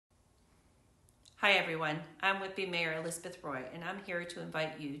Hi everyone, I'm Whitby Mayor Elizabeth Roy, and I'm here to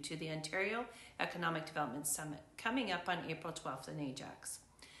invite you to the Ontario Economic Development Summit coming up on April 12th in Ajax.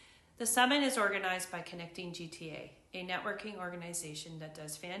 The summit is organized by Connecting GTA, a networking organization that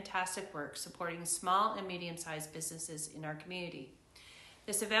does fantastic work supporting small and medium-sized businesses in our community.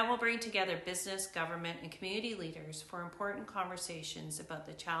 This event will bring together business, government, and community leaders for important conversations about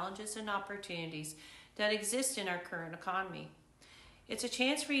the challenges and opportunities that exist in our current economy. It's a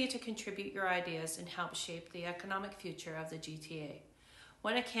chance for you to contribute your ideas and help shape the economic future of the GTA,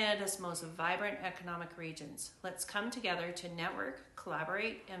 one of Canada's most vibrant economic regions. Let's come together to network,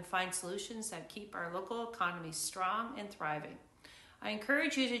 collaborate, and find solutions that keep our local economy strong and thriving. I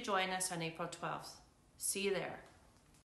encourage you to join us on April 12th. See you there.